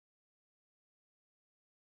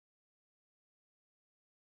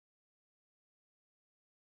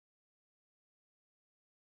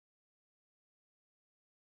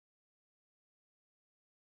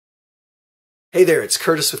Hey there, it's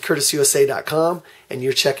Kurtis with KurtisUSA.com, and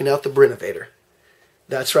you're checking out the Brinnovator.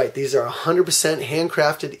 That's right, these are 100%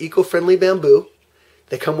 handcrafted, eco-friendly bamboo.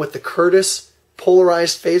 They come with the Kurtis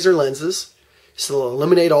polarized phazer lenses, so they'll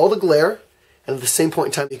eliminate all the glare, and at the same point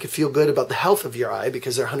in time, you can feel good about the health of your eye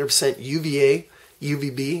because they're 100% UVA,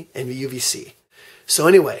 UVB, and UVC. So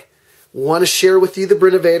anyway, want to share with you the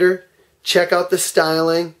Brinnovator. Check out the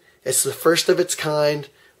styling. It's the first of its kind.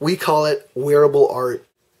 We call it wearable art.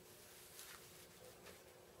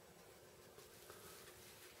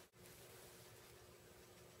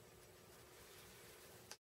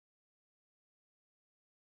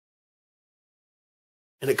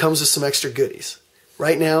 And it comes with some extra goodies.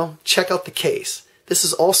 Right now, check out the case. This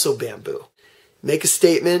is also bamboo. Make a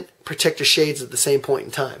statement, protect your shades at the same point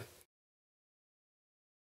in time.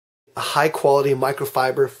 A high quality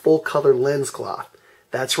microfiber full color lens cloth.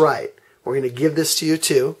 That's right. We're going to give this to you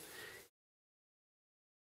too.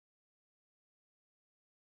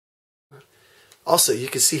 Also, you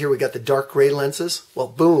can see here we got the dark gray lenses. Well,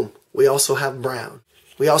 boom, we also have brown.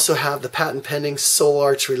 We also have the patent pending Soul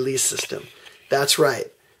Arch release system. That's right.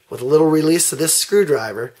 With a little release of this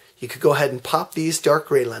screwdriver, you could go ahead and pop these dark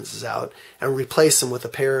gray lenses out and replace them with a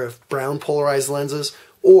pair of brown polarized lenses,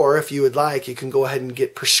 or if you would like, you can go ahead and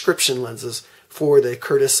get prescription lenses for the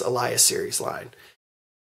Kurtis Elias series line.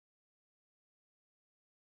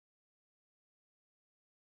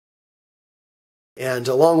 And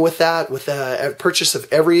along with that, with a purchase of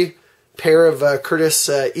every pair of Kurtis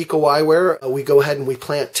Eco Eyewear, we go ahead and we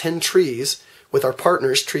plant 10 trees with our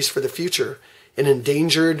partners, Trees for the Future, in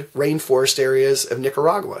endangered rainforest areas of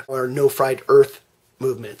Nicaragua, our No Fried Earth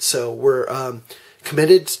movement. So we're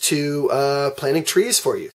committed to planting trees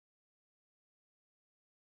for you.